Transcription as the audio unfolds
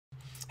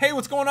Hey,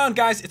 what's going on,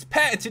 guys? It's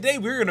Pat, and today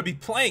we're going to be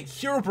playing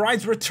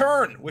Herobrine's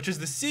Return, which is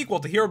the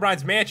sequel to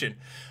Herobrine's Mansion.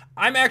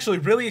 I'm actually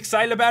really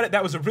excited about it.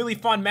 That was a really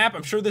fun map.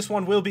 I'm sure this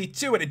one will be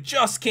too, and it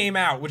just came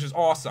out, which is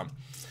awesome.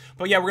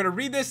 But yeah, we're going to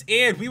read this,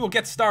 and we will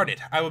get started.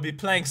 I will be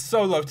playing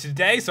solo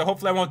today, so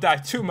hopefully I won't die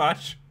too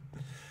much.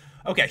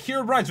 Okay,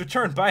 Herobrine's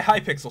Return by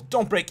Hypixel.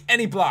 Don't break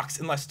any blocks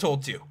unless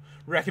told to.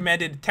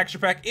 Recommended texture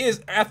pack is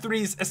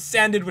F3's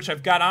Ascended, which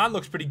I've got on.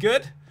 Looks pretty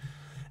good.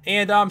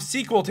 And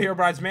sequel to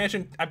Herobrine's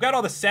Mansion. I've got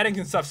all the settings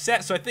and stuff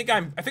set, so I think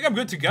I'm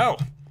good to go.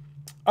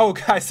 Oh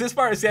guys, this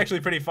part is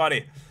actually pretty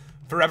funny.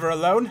 Forever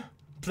Alone.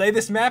 Play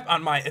this map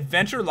on my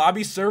adventure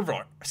lobby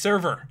server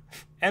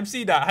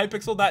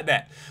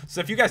mc.hypixel.net.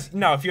 So if you guys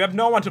know, if you have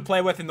no one to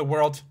play with in the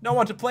world, no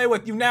one to play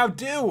with, you now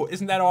do.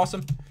 Isn't that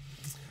awesome?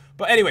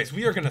 But anyways,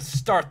 we are gonna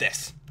start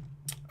this.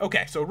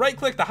 Okay, so right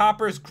click the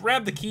hoppers,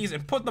 grab the keys,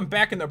 and put them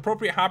back in the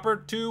appropriate hopper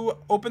to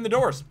open the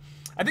doors.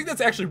 I think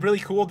that's actually really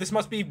cool. This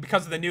must be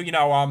because of the new,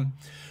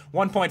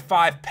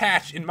 1.5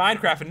 patch in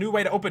Minecraft, a new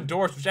way to open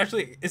doors, which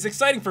actually is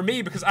exciting for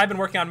me because I've been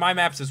working on my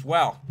maps as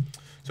well.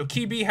 So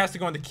key B has to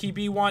go into key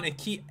B1, and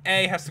key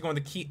A has to go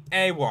into key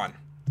A1.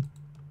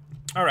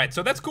 Alright,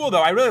 so that's cool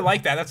though. I really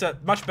like that. That's a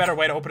much better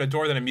way to open a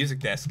door than a music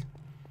disc.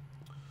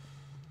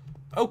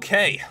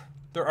 Okay.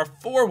 There are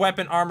 4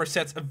 weapon armor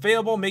sets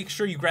available. Make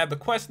sure you grab the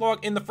quest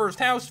log in the first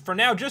house. For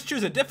now, just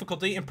choose a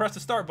difficulty and press the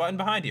start button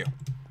behind you.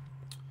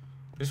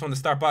 Just want the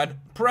start button.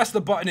 Press the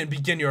button and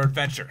begin your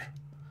adventure.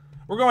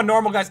 We're going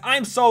normal, guys.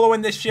 I'm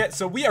soloing this shit,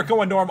 so we are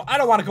going normal. I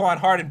don't want to go on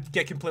hard and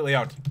get completely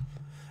out.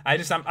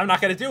 I'm not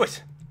gonna do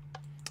it.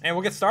 And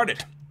we'll get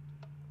started.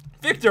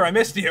 Victor, I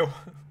missed you.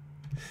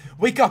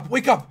 Wake up,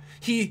 wake up.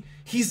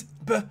 He's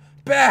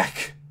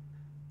back.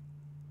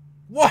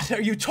 What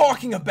are you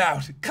talking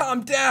about?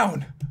 Calm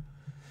down.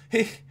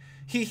 He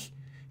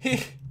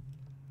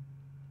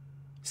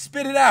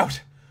spit it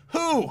out.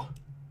 Who?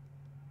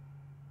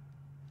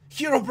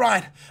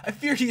 Herobrine, I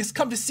fear he has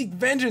come to seek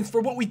vengeance for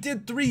what we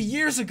did 3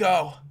 years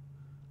ago.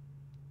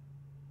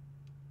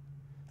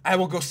 I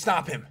will go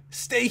stop him.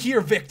 Stay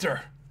here,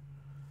 Victor.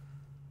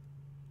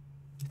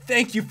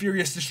 Thank you,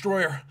 Furious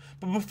Destroyer.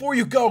 But before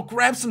you go,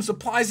 grab some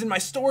supplies in my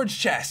storage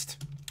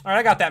chest. Alright,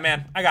 I got that,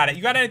 man. I got it.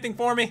 You got anything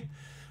for me?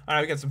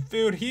 Alright, we got some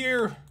food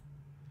here.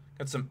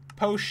 Got some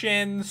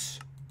potions.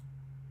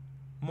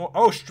 More.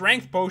 Oh,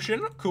 strength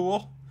potion.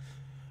 Cool.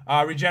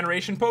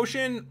 Regeneration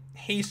potion.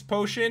 Haste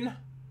potion.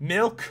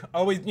 Milk,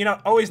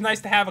 always nice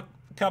to have a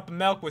cup of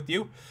milk with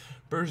you.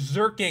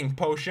 Berserking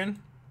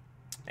potion.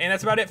 And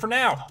that's about it for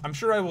now. I'm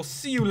sure I will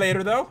see you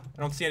later, though.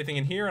 I don't see anything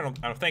in here. I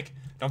don't think.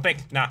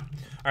 Nah. All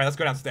right, let's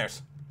go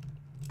downstairs.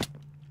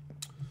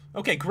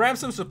 Okay, grab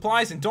some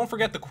supplies and don't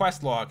forget the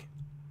quest log.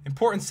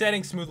 Important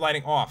settings, smooth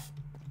lighting off.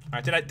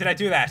 All right, did I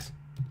do that?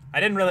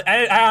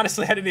 I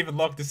honestly didn't even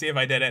look to see if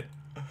I did it.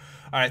 All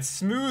right,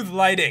 smooth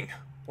lighting.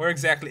 Where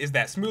exactly is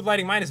that? Smooth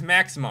lighting, mine is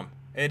maximum.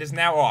 It is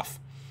now off.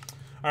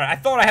 Alright, I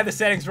thought I had the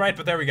settings right,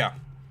 but there we go.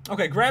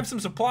 Okay, grab some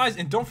supplies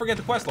and don't forget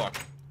the quest log.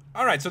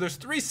 Alright, so there's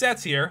 3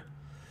 sets here.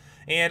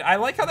 And I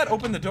like how that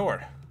opened the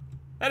door.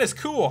 That is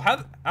cool.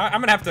 I'm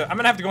gonna have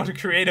to go into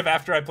creative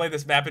after I play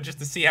this map and just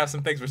to see how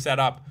some things were set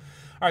up.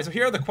 Alright, so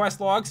here are the quest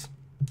logs.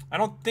 I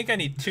don't think I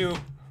need 2.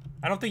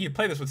 I don't think you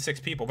play this with 6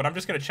 people, but I'm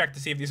just gonna check to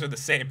see if these are the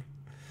same.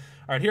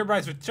 Alright,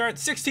 Herobrine's Return,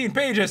 16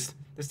 pages!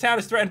 This town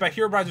is threatened by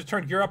Herobrine's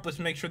Return. Gear up, let's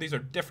make sure these are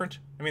different.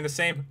 I mean the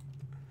same.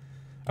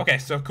 Okay,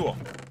 so cool.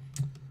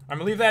 I'm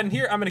gonna leave that in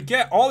here. I'm gonna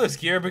get all this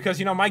gear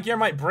because, my gear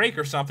might break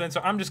or something,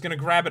 so I'm just gonna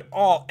grab it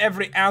all,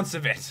 every ounce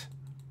of it.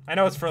 I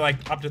know it's for,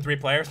 like, up to 3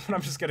 players, but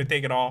I'm just gonna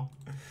take it all.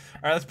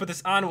 Alright, let's put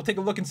this on. We'll take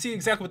a look and see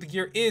exactly what the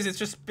gear is. It's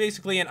just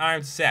basically an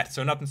iron set,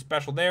 so nothing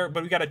special there.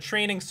 But we got a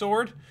training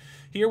sword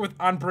here with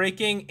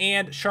unbreaking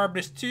and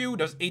sharpness 2,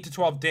 does 8 to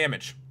 12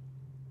 damage.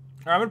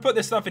 Alright, I'm gonna put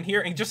this stuff in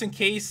here, and just in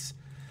case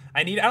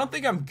I need it. I don't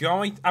think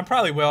I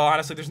probably will,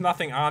 honestly. There's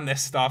nothing on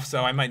this stuff,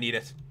 so I might need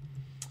it.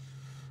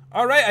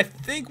 Alright, I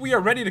think we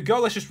are ready to go.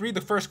 Let's just read the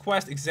first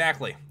quest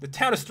exactly. The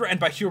town is threatened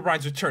by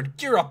Herobrine's Return.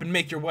 Gear up and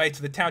make your way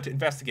to the town to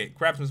investigate.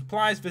 Grab some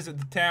supplies, visit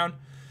the town.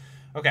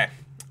 Okay,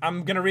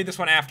 I'm gonna read this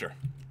one after.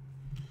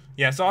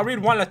 Yeah, so I'll read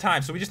one at a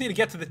time. So we just need to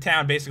get to the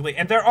town, basically.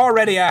 And they're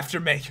already after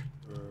me.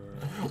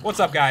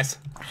 What's up, guys?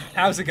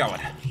 How's it going?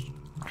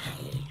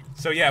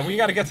 So yeah, we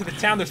gotta get to the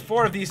town. There's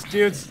 4 of these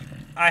dudes.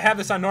 I have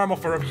this on normal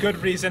for a good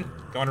reason.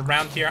 Going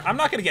around here. I'm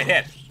not gonna get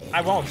hit.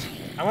 I won't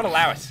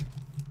allow it.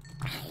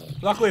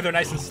 Luckily, they're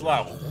nice and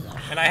slow.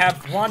 And I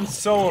have 1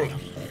 soul.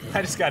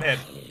 I just got hit.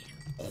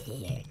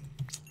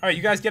 Alright,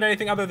 you guys get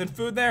anything other than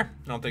food there?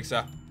 I don't think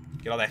so.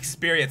 Get all that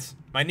experience.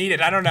 Might need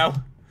it. I don't know.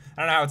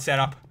 I don't know how it's set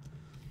up.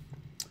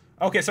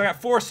 Okay, so I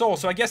got 4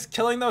 souls. So I guess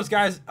killing those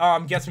guys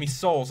gets me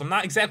souls. I'm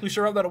not exactly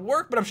sure how that'll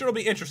work, but I'm sure it'll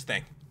be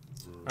interesting.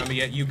 Let me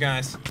get you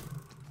guys.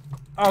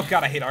 Oh,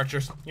 God, I hate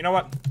archers. You know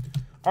what?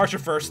 Archer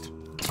first.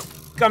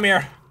 Come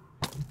here.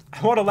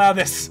 I won't allow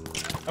this.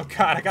 Oh,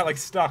 God, I got, like,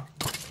 stuck.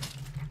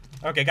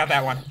 Okay, got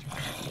that one.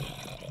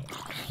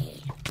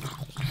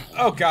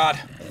 Oh god.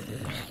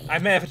 I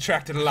may have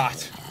attracted a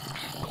lot.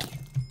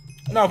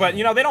 No, but,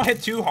 they don't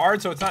hit too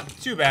hard, so it's not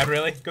too bad,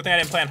 really. Good thing I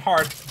didn't plan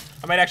hard.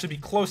 I might actually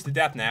be close to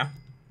death now.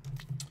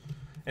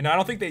 And I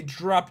don't think they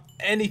drop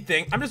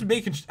anything. I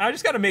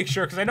just gotta make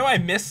sure, because I know I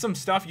miss some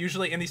stuff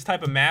usually in these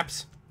type of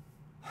maps.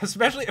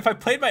 Especially if I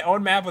played my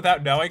own map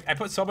without knowing. I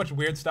put so much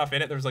weird stuff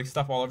in it. There's like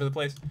stuff all over the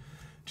place.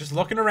 Just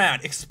looking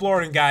around,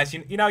 exploring, guys.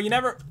 You know,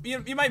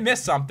 you might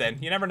miss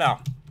something. You never know.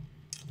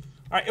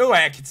 Alright, oh,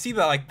 I can see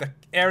the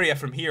area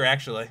from here,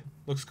 actually.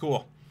 Looks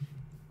cool.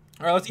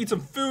 Alright, let's eat some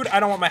food. I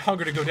don't want my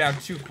hunger to go down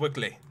too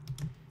quickly.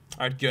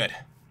 Alright, good.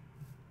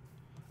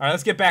 Alright,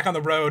 let's get back on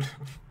the road.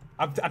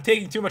 I'm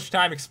taking too much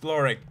time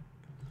exploring.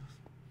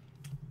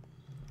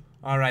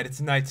 Alright, it's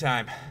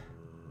nighttime.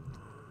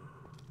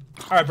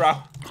 Alright,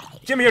 bro.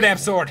 Give me your damn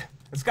sword.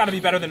 It's gotta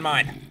be better than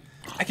mine.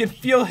 I can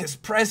feel his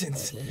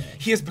presence.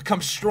 He has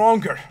become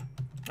stronger.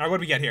 Alright, what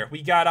do we get here?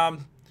 We got,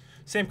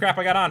 same crap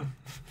I got on.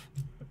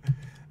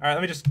 Alright,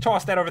 let me just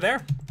toss that over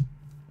there.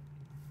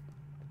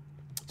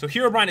 So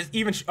Herobrine is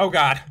even oh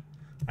god.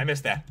 I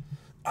missed that.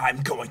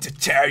 I'm going to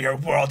tear your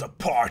world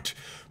apart.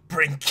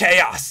 Bring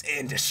chaos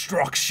and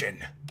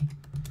destruction.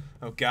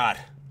 Oh god.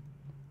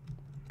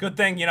 Good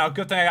thing, you know,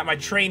 good thing I got my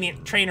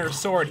trainer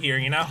sword here,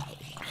 you know?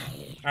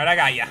 Alright, I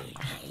got ya.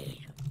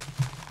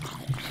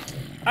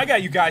 I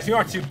got you guys, you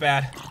aren't too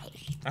bad.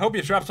 I hope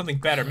you drop something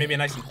better, maybe a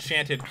nice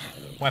enchanted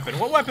weapon.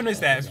 What weapon is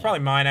that? It's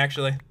probably mine,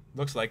 actually.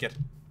 Looks like it.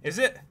 Is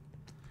it?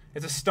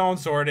 It's a stone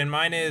sword, and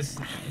mine is,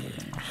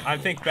 I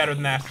think, better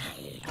than that.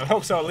 I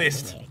hope so, at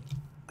least.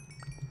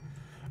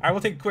 Alright, we'll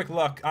take a quick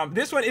look.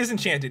 This one is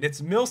enchanted. It's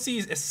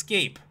Milsey's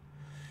Escape.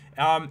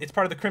 It's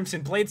part of the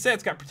Crimson Blade set.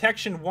 It's got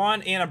Protection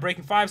 1 and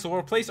Unbreaking 5, so we'll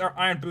replace our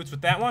Iron Boots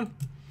with that one.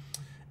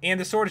 And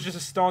the sword is just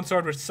a stone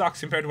sword, which sucks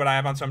compared to what I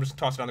have on, so I'm just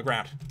gonna toss it on the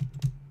ground.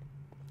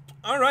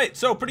 Alright,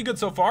 so pretty good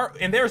so far.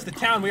 And there's the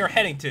town we are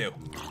heading to.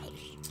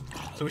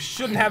 So we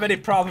shouldn't have any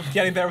problem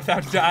getting there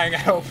without dying, I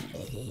hope.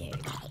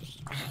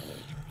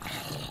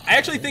 I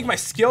actually think my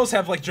skills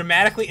have, like,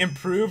 dramatically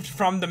improved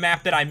from the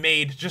map that I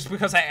made, just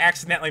because I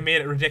accidentally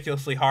made it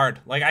ridiculously hard.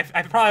 Like,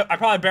 I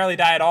probably barely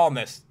die at all in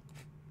this.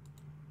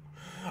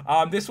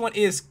 This one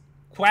is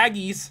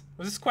Quaggy's.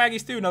 Was this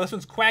Quaggy's too? No, this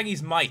one's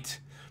Quaggy's Might.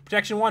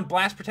 Protection 1,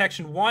 Blast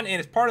Protection 1, and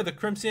it's part of the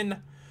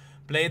Crimson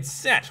Blade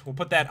set. We'll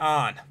put that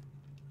on.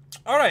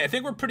 Alright, I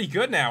think we're pretty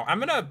good now. I'm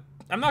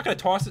not gonna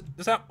toss it.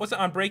 What's it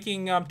on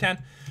Breaking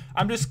 10?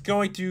 I'm gonna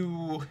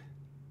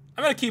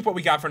keep what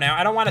we got for now.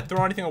 I don't want to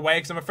throw anything away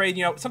because I'm afraid,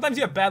 you know, sometimes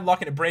you have bad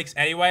luck and it breaks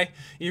anyway,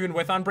 even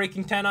with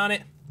Unbreaking 10 on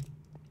it.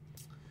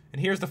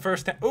 And here's the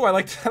first. Oh, I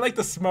like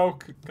the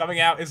smoke coming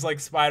out is like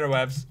spider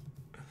webs.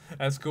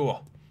 That's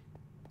cool.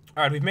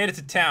 All right, we've made it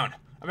to town.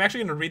 I'm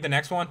actually gonna read the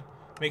next one.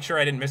 Make sure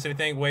I didn't miss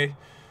anything.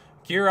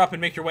 Gear up and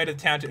make your way to the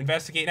town to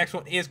investigate. Next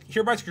one is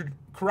Herobrine's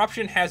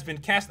corruption has been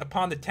cast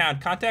upon the town.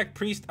 Contact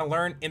priest and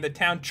learn in the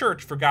town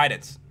church for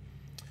guidance.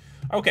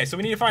 Okay, so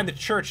we need to find the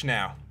church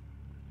now.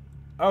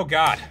 Oh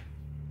god.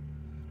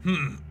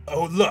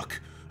 Oh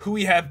look, who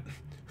we have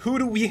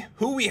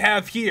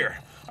here?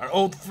 Our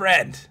old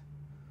friend.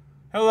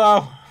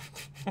 Hello.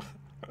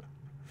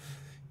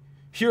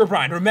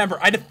 Herobrine, remember,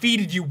 I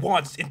defeated you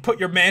once and put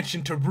your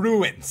mansion to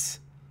ruins.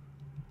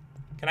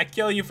 Can I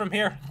kill you from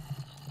here?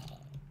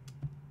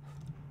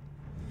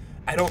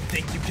 I don't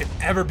think you can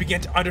ever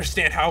begin to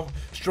understand how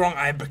strong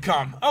I have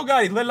become. Oh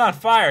god, he lit it on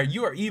fire.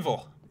 You are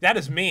evil. That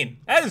is mean.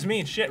 That is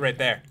mean shit right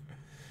there.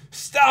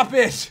 Stop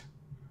it!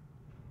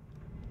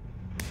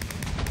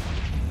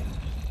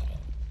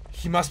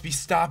 He must be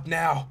stopped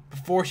now,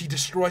 before he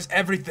destroys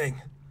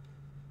everything.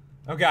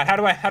 Oh god, how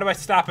do I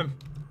stop him?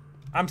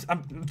 I'm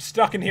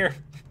stuck in here.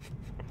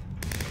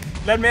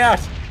 Let me out!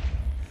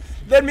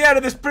 Let me out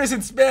of this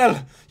prison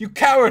spell! You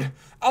coward!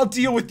 I'll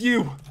deal with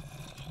you!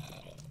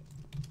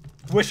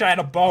 Wish I had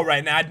a bow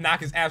right now. I'd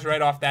knock his ass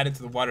right off that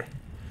into the water.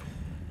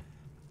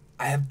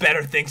 I have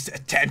better things to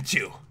attend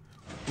to.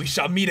 We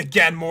shall meet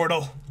again,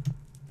 mortal.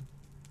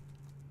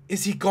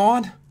 Is he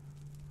gone?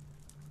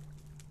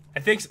 I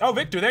think so. Oh,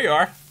 Victor, there you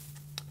are.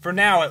 For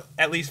now,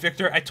 at least,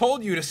 Victor. I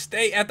told you to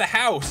stay at the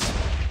house.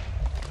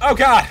 Oh,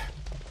 God.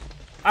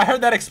 I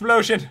heard that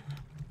explosion.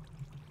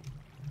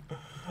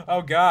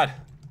 Oh, God.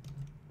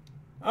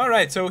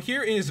 Alright, so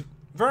here is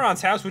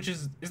Veron's house, which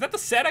is that the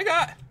set I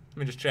got? Let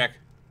me just check.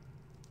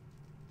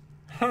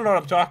 I don't know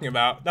what I'm talking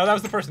about. No, that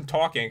was the person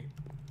talking.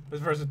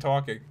 This person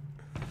talking.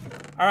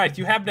 Alright,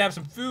 you happen to have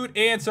some food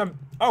and some,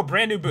 oh,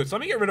 brand new boots. Let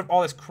me get rid of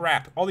all this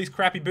crap. All these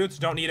crappy boots,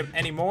 don't need them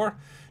anymore.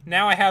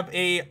 Now I have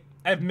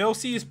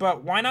Milsey's,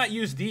 but why not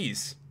use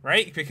these,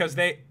 right? Because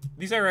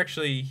these are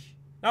actually,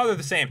 no, they're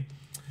the same.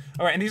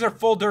 Alright, and these are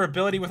full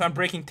durability with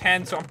Unbreaking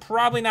 10, so I'm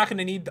probably not going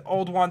to need the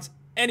old ones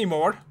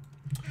anymore.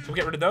 So we'll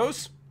get rid of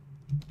those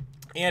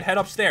and head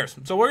upstairs.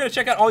 So we're going to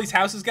check out all these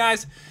houses,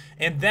 guys,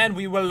 and then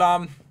we will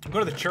go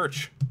to the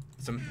church.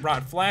 Some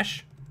rotten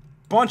flesh.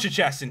 Bunch of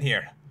chests in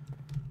here.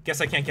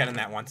 Guess I can't get in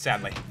that one,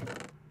 sadly.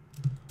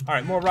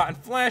 Alright, more rotten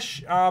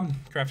flesh.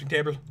 Crafting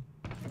table.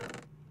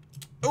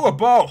 Ooh, a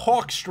bow.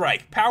 Hawk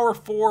Strike. Power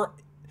 4.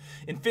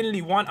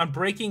 Infinity 1.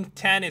 Unbreaking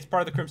 10. It's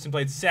part of the Crimson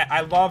Blade set.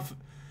 I love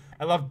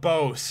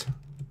bows.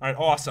 Alright,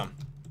 awesome.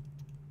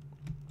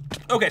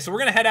 Okay, so we're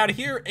gonna head out of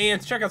here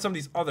and check out some of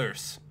these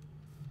others.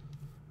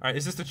 Alright,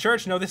 is this the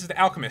church? No, this is the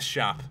alchemist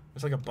shop.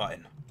 There's like a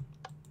button.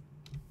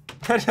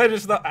 I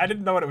just thought, I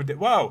didn't know what it would do.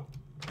 Whoa!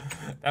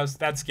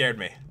 That scared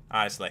me,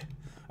 honestly.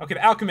 Okay,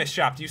 the alchemist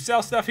shop. Do you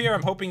sell stuff here?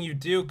 I'm hoping you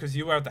do, because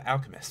you are the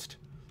alchemist.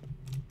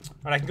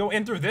 Alright, I can go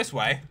in through this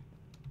way.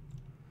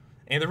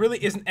 And there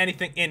really isn't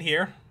anything in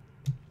here.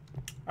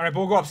 Alright, but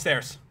we'll go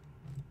upstairs.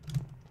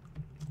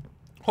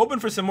 Hoping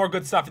for some more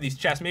good stuff in these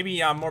chests.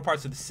 Maybe more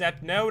parts of the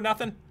set. No,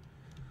 nothing?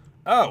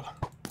 Oh.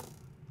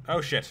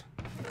 Oh, shit.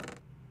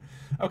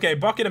 Okay,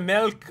 bucket of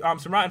milk,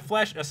 some rotten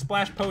flesh, a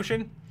splash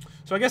potion.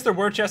 So I guess there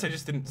were chests, I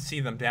just didn't see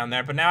them down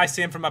there. But now I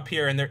see them from up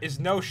here, and there is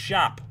no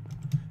shop.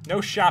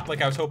 No shop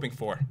like I was hoping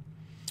for.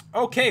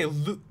 Okay,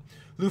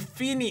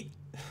 Lufinian's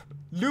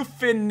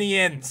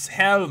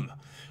Helm.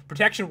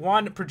 Protection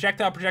 1,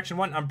 projectile protection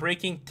 1, I'm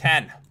breaking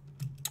 10.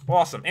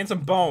 Awesome, and some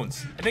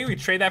bones. I think we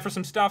can trade that for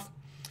some stuff.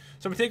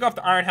 So we take off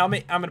the iron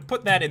helmet, I'm gonna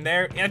put that in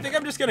there. And I think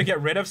I'm just gonna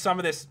get rid of some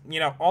of this, you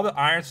know, all the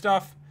iron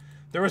stuff.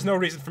 There was no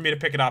reason for me to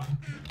pick it up.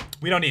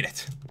 We don't need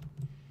it.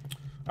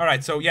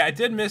 Alright, so yeah, I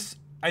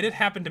did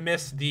happen to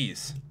miss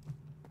these.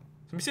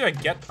 Let me see if I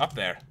can get up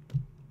there.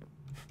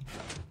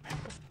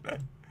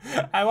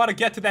 I want to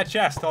get to that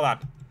chest. Hold on.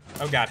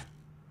 Oh god.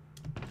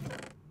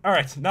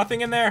 Alright,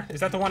 nothing in there? Is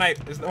that the one I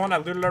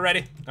looted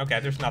already? Okay,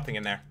 there's nothing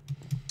in there.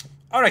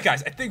 Alright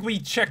guys, I think we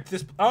checked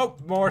this. Oh,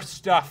 more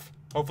stuff.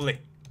 Hopefully.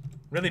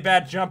 Really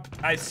bad jump.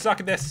 I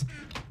suck at this.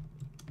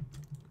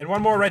 And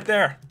one more right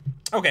there.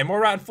 Okay, more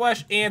rotten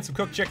flesh and some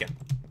cooked chicken.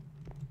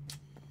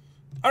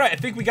 Alright, I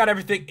think we got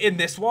everything in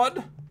this one.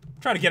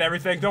 I'm trying to get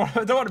everything. Don't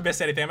want to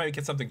miss anything. I might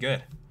get something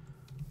good.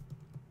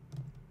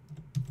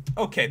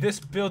 Okay,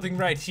 this building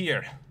right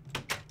here.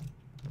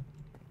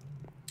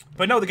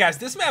 But no, guys,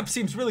 this map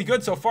seems really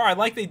good so far. I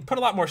like they put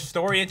a lot more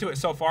story into it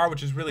so far,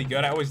 which is really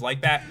good. I always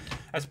like that.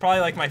 That's probably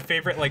like my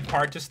favorite like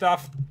part to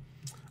stuff.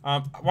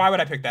 Why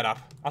would I pick that up?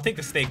 I'll take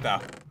the steak though.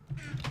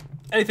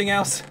 Anything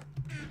else?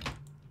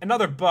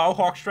 Another bow,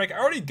 Hawk Strike. I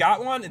already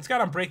got one. It's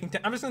got on breaking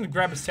 10. I'm just gonna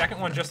grab a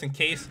second one just in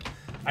case.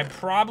 I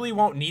probably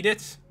won't need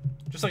it.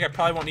 Just like I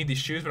probably won't need these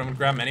shoes, but I'm gonna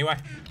grab them anyway.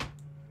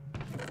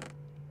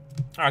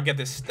 I'll get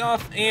this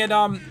stuff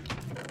and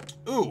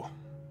ooh.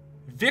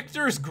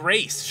 Victor's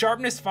Grace,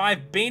 Sharpness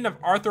 5, Bane of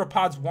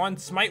Arthropods 1,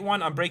 Smite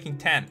 1 on breaking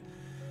 10.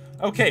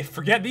 Okay,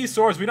 forget these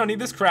swords. We don't need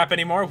this crap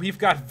anymore. We've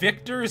got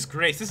Victor's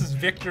Grace. This is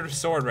Victor's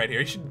sword right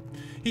here.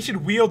 He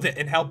should wield it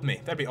and help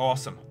me. That'd be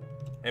awesome.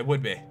 It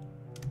would be.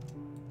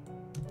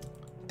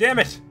 Damn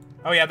it.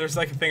 Oh yeah, there's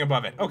like a thing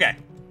above it. Okay.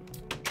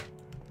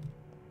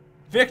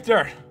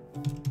 Victor.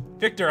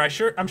 Victor,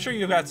 I'm sure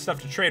you got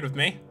stuff to trade with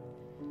me.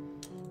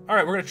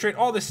 Alright, we're gonna trade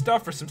all this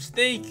stuff for some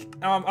steak.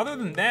 Other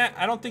than that,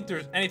 I don't think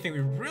there's anything we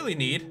really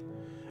need.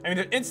 I mean,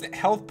 there's instant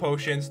health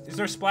potions. Is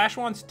there splash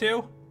ones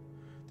too?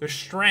 There's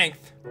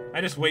strength. I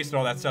just wasted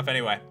all that stuff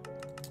anyway.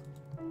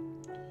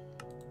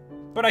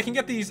 But I can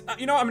get these,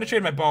 you know what, I'm gonna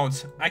trade my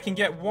bones. I can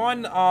get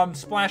one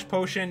splash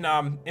potion,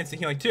 instant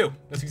healing too.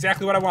 That's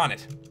exactly what I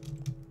wanted.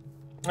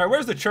 Alright,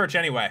 where's the church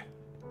anyway?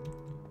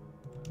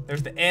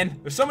 There's the inn.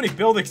 There's so many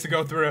buildings to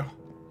go through.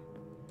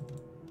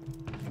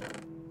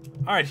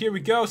 Alright, here we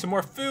go. Some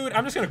more food.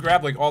 I'm just gonna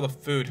grab like all the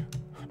food.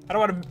 I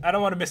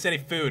don't want to miss any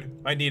food.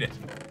 I need it.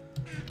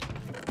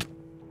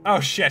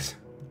 Oh shit.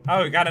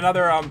 Oh, we got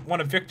another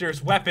one of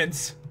Victor's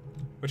weapons,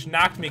 which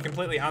knocked me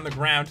completely on the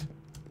ground.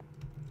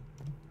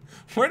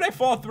 Where did I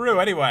fall through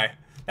anyway?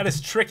 That is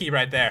tricky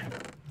right there.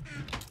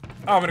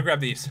 Oh, I'm gonna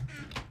grab these.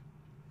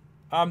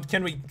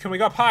 Can we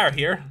go up higher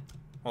here?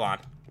 Hold on.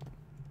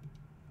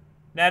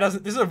 Nah, this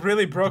is a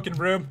really broken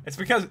room. It's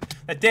because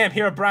that damn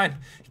Herobrine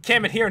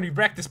came in here and he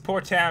wrecked this poor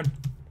town.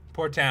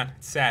 Poor town.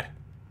 It's sad.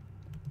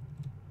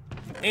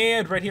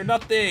 And right here,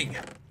 nothing.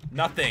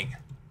 Nothing.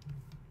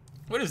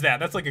 What is that?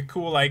 That's like a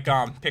cool, like,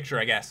 picture,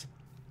 I guess.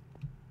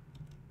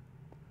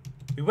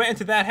 We went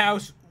into that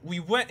house.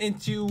 We went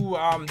into,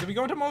 did we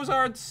go into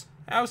Mozart's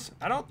house?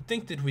 I don't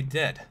think that we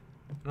did.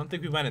 I don't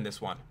think we went in this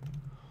one.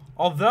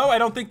 Although, I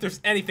don't think there's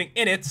anything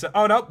in it, so,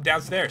 oh, no,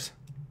 downstairs.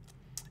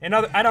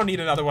 I don't need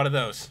another one of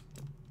those.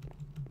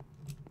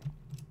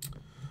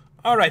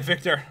 Alright,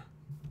 Victor.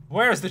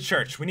 Where is the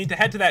church? We need to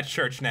head to that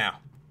church now.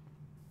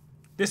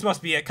 This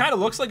must be it. Kind of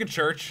looks like a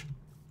church.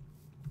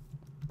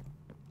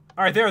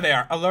 Alright, there they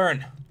are.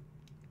 Alern.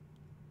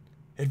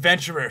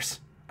 Adventurers.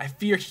 I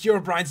fear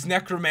Herobrine's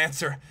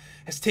necromancer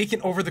has taken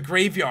over the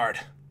graveyard.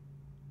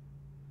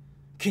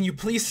 Can you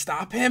please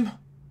stop him?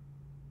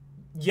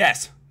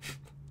 Yes.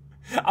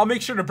 I'll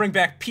make sure to bring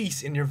back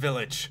peace in your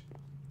village.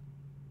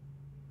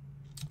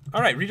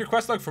 Alright, read your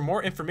quest log for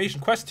more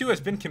information. Quest 2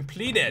 has been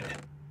completed.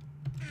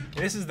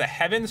 And this is the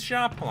Heavens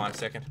shop? Hold on a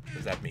second. What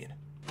does that mean?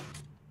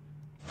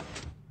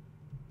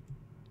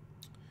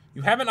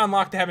 You haven't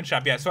unlocked the Heaven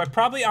shop yet, so I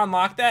probably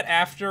unlock that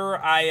after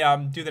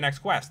I do the next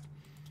quest.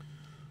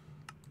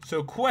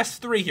 So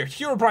quest 3 here.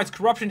 Herobrine's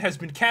corruption has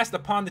been cast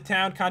upon the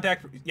town.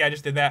 Contact... Yeah, I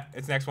just did that.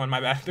 It's the next one,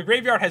 my bad. The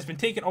graveyard has been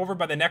taken over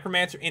by the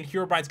necromancer in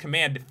Herobrine's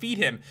command. Defeat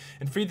him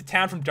and free the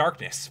town from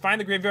darkness. Find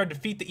the graveyard,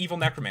 defeat the evil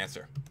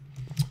necromancer.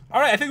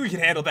 Alright, I think we can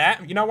handle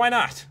that. You know, why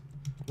not?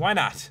 Why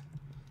not?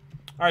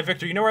 Alright,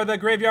 Victor, you know where the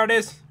graveyard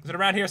is? Is it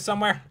around here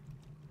somewhere?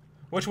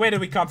 Which way did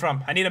we come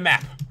from? I need a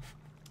map.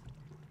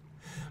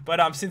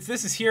 But since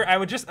this is here, I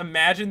would just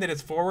imagine that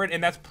it's forward,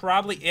 and that's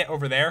probably it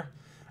over there.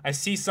 I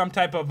see some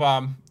type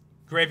of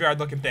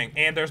graveyard-looking thing,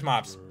 and there's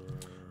mobs.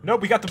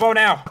 Nope, we got the bow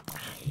now.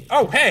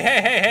 Oh, hey,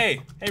 hey, hey,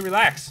 hey. Hey,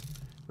 relax.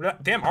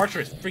 Damn,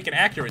 Archer is freaking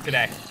accurate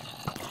today.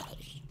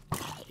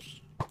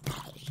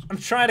 I'm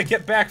trying to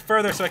get back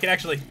further so I can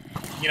actually,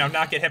 you know,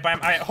 not get hit by him.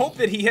 I hope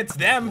that he hits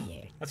them.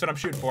 That's what I'm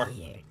shooting for.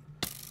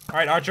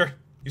 Alright, Archer.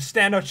 You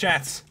stand no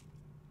chance.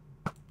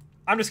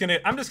 I'm just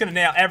gonna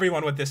nail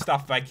everyone with this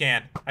stuff if I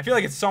can. I feel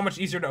like it's so much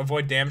easier to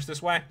avoid damage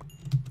this way.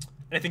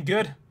 Anything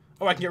good?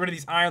 Oh, I can get rid of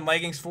these iron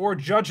leggings for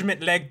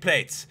Judgment leg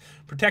plates.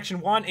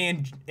 Protection 1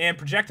 and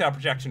projectile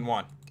protection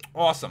 1.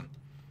 Awesome.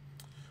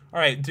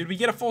 Alright, did we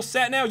get a full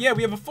set now? Yeah,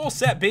 we have a full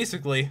set,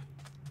 basically.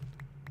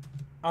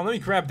 Let me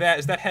grab that.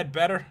 Is that head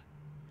better?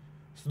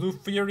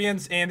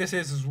 Lufurians, and this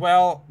is as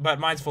well, but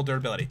mine's full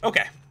durability.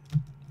 Okay.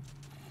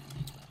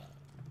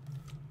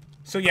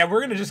 So yeah,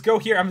 we're gonna just go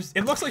here.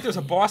 It looks like there's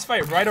a boss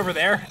fight right over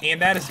there, and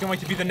that is going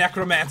to be the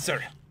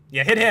Necromancer.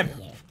 Yeah, hit him.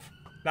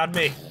 Not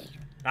me.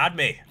 Not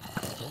me.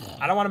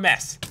 I don't want to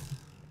mess.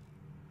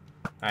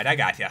 Alright, I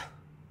got ya.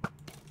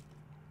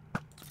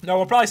 No,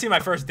 we'll probably see my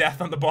first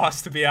death on the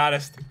boss, to be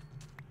honest.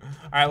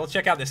 Alright, we'll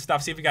check out this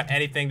stuff, see if we got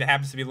anything that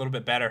happens to be a little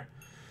bit better.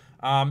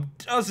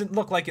 Doesn't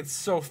look like it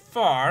so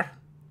far.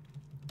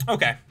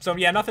 Okay, so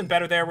yeah, nothing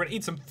better there. We're gonna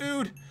eat some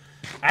food.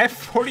 I have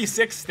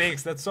 46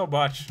 steaks, that's so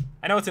much.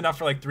 I know it's enough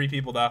for like 3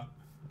 people, though.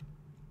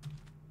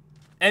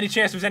 Any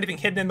chance there's anything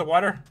hidden in the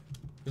water?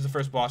 This is the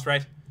first boss,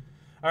 right?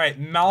 Alright,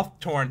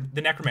 Mouth-Torn,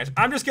 the Necromancer.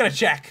 I'm just gonna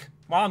check.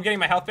 While I'm getting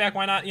my health back,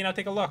 why not, you know,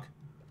 take a look?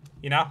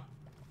 You know?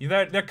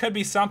 There could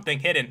be something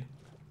hidden.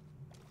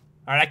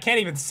 Alright, I can't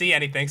even see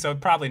anything, so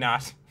probably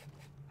not.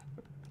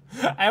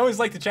 I always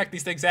like to check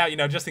these things out, you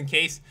know, just in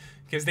case.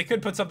 Because they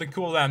could put something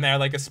cool down there,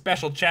 like a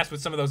special chest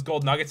with some of those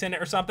gold nuggets in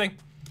it or something.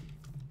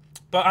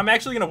 But I'm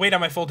actually going to wait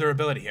on my full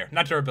durability here.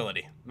 Not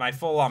durability. My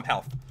full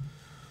health.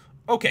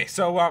 Okay,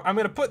 so I'm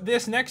going to put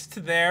this next to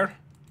there.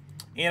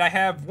 And I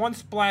have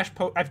I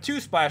have 2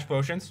 splash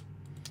potions.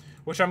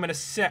 Which I'm going to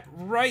set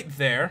right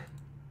there.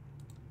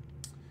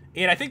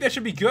 And I think that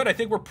should be good. I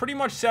think we're pretty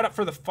much set up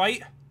for the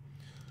fight.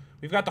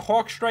 We've got the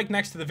Hawk Strike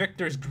next to the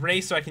Victor's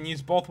Grace, so I can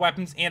use both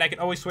weapons. And I can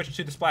always switch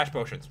to the splash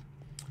potions.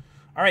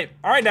 Alright,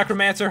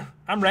 Necromancer.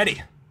 I'm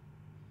ready.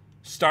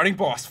 Starting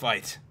boss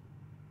fight.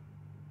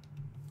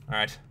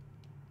 Alright.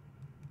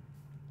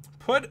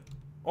 Put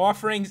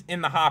offerings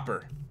in the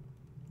hopper.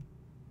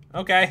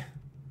 Okay.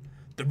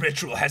 The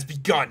ritual has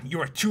begun.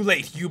 You are too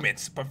late,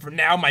 humans. But for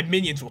now, my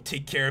minions will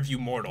take care of you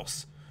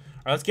mortals.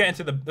 Alright,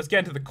 let's get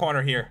into the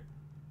corner here.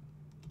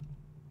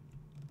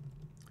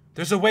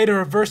 There's a way to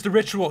reverse the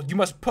ritual. You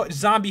must put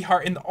zombie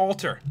heart in the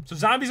altar. So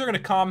zombies are gonna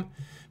come,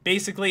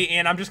 basically,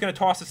 and I'm just gonna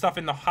toss the stuff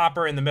in the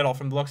hopper in the middle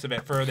from the looks of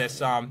it for this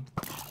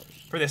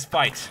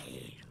fight.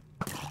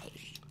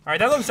 Alright, that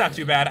doesn't sound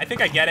too bad. I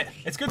think I get it.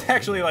 It's good to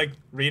actually, like,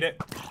 read it.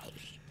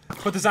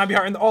 Put the zombie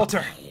heart in the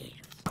altar.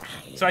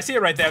 So I see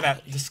it right there,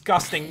 that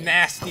disgusting,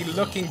 nasty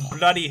looking,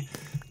 bloody,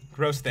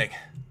 gross thing.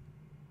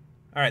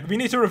 Alright, we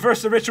need to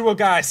reverse the ritual,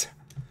 guys.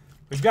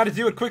 We've got to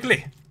do it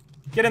quickly.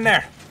 Get in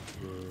there.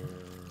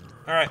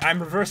 Alright, I'm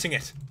reversing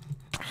it.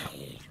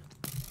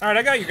 Alright,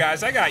 I got you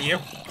guys. I got you.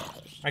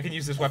 I can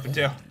use this weapon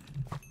too.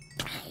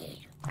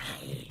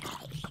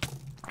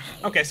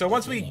 Okay, so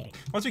once we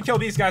kill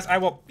these guys,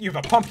 you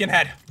have a pumpkin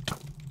head.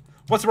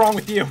 What's wrong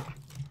with you?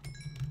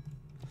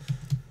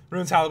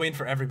 Ruins Halloween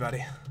for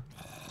everybody.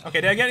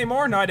 Okay, did I get any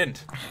more? No, I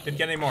didn't. Didn't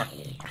get any more.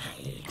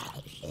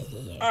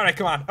 Alright,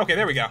 come on. Okay,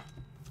 there we go.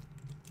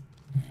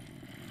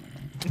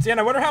 And Dan,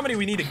 I wonder how many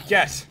we need to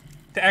get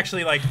to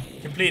actually, like,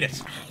 complete it.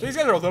 So these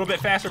guys are a little bit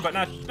faster, but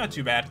not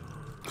too bad.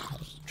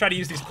 Try to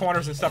use these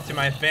corners and stuff to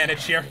my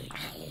advantage here.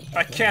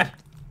 I can't.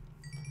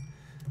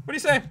 What do you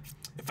say?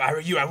 If I were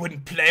you, I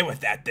wouldn't play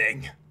with that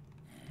thing.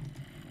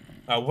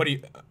 Oh,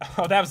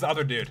 that was the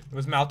other dude. It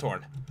was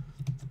Maltorn.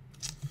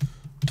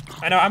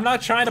 I know, I'm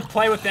not trying to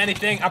play with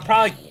anything. I'm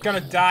probably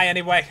gonna die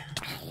anyway.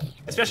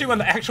 Especially when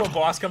the actual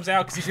boss comes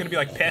out, because he's gonna be,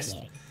 like, pissed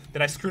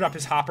that I screwed up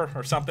his hopper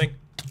or something.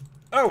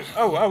 Oh.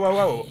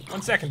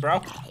 1 second, bro.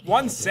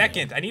 1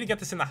 second. I need to get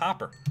this in the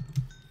hopper.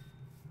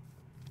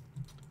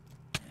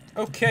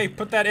 Okay,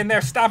 put that in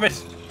there. Stop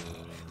it.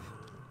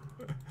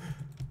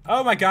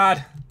 Oh my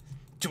god.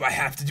 Do I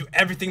have to do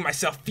everything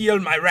myself? Feel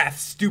my wrath,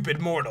 stupid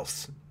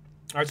mortals.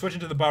 Alright, switching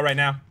to the bow right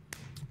now.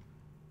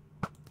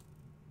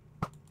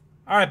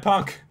 Alright,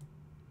 punk.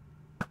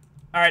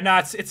 Alright,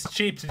 no, it's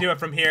cheap to do it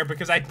from here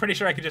because I'm pretty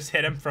sure I could just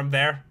hit him from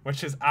there,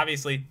 which is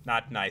obviously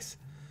not nice.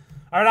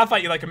 Alright, I'll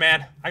fight you like a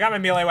man. I got my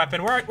melee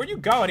weapon. Where'd you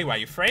go anyway?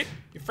 You afraid?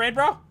 You afraid,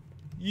 bro?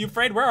 You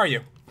afraid? Where are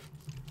you?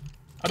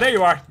 Oh, there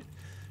you are.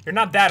 You're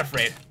not that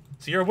afraid.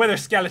 So you're a wither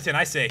skeleton,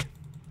 I see.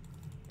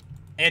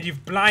 And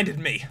you've blinded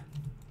me.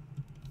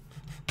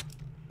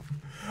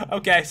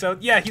 Okay, so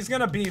yeah, he's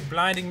gonna be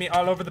blinding me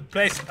all over the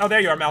place. Oh, there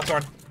you are,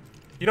 Malthorn.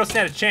 You don't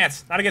stand a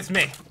chance. Not against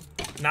me.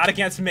 Not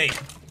against me.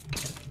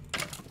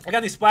 I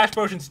got these splash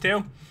potions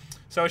too.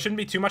 so it shouldn't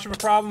be too much of a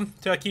problem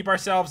to keep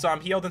ourselves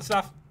healed and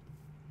stuff.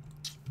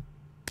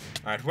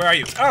 Alright, where are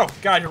you? Oh,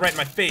 God, you're right in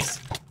my face.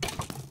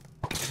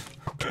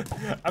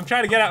 I'm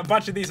trying to get out a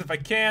bunch of these if I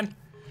can.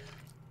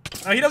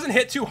 He doesn't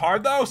hit too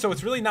hard, though, so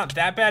it's really not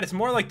that bad. It's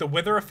more like the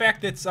wither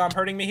effect that's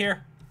hurting me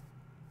here.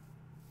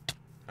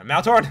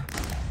 Maltorn.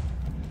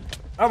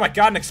 Oh my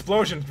God, an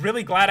explosion.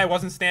 Really glad I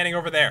wasn't standing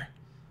over there.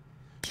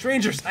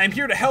 Strangers, I am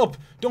here to help.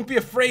 Don't be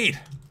afraid.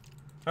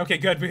 Okay,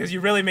 good, because you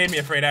really made me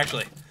afraid,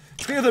 actually.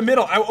 Clear the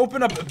middle. I will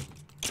open up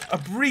a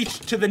breach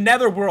to the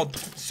netherworld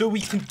so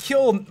we can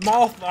kill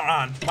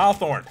Malthorn.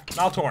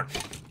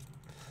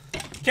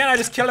 Can't I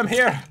just kill him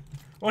here?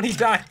 Won't he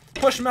die?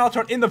 Push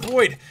Malthorn in the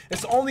void.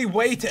 It's the only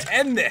way to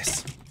end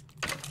this.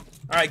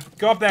 Alright,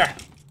 go up there.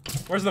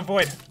 Where's the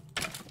void?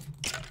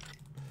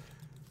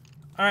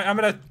 Alright, I'm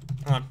gonna...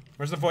 Hold on.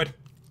 Where's the void?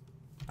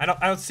 I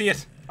don't see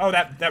it. Oh,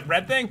 that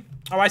red thing?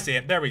 Oh, I see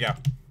it. There we go.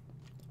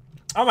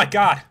 Oh my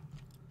God.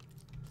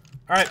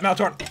 Alright,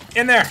 Malthorn.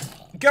 In there.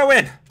 Go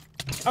in.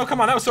 Oh, come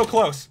on. That was so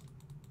close.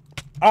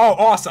 Oh,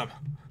 awesome.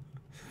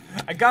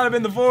 I got him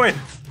in the void.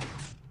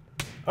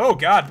 Oh,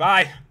 God.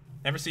 Bye.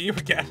 Never see you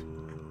again.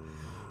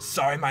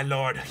 Sorry, my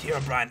lord.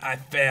 Herobrine, I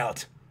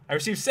failed. I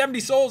received 70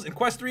 souls and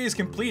quest 3 is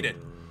completed.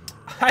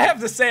 I have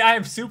to say, I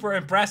am super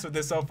impressed with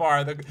this so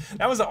far.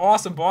 That was an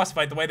awesome boss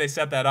fight, the way they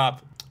set that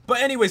up.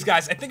 But anyways,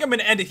 guys, I think I'm going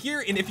to end it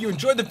here, and if you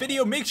enjoyed the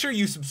video, make sure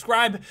you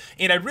subscribe,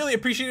 and I'd really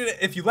appreciate it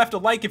if you left a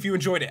like if you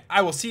enjoyed it.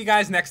 I will see you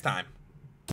guys next time.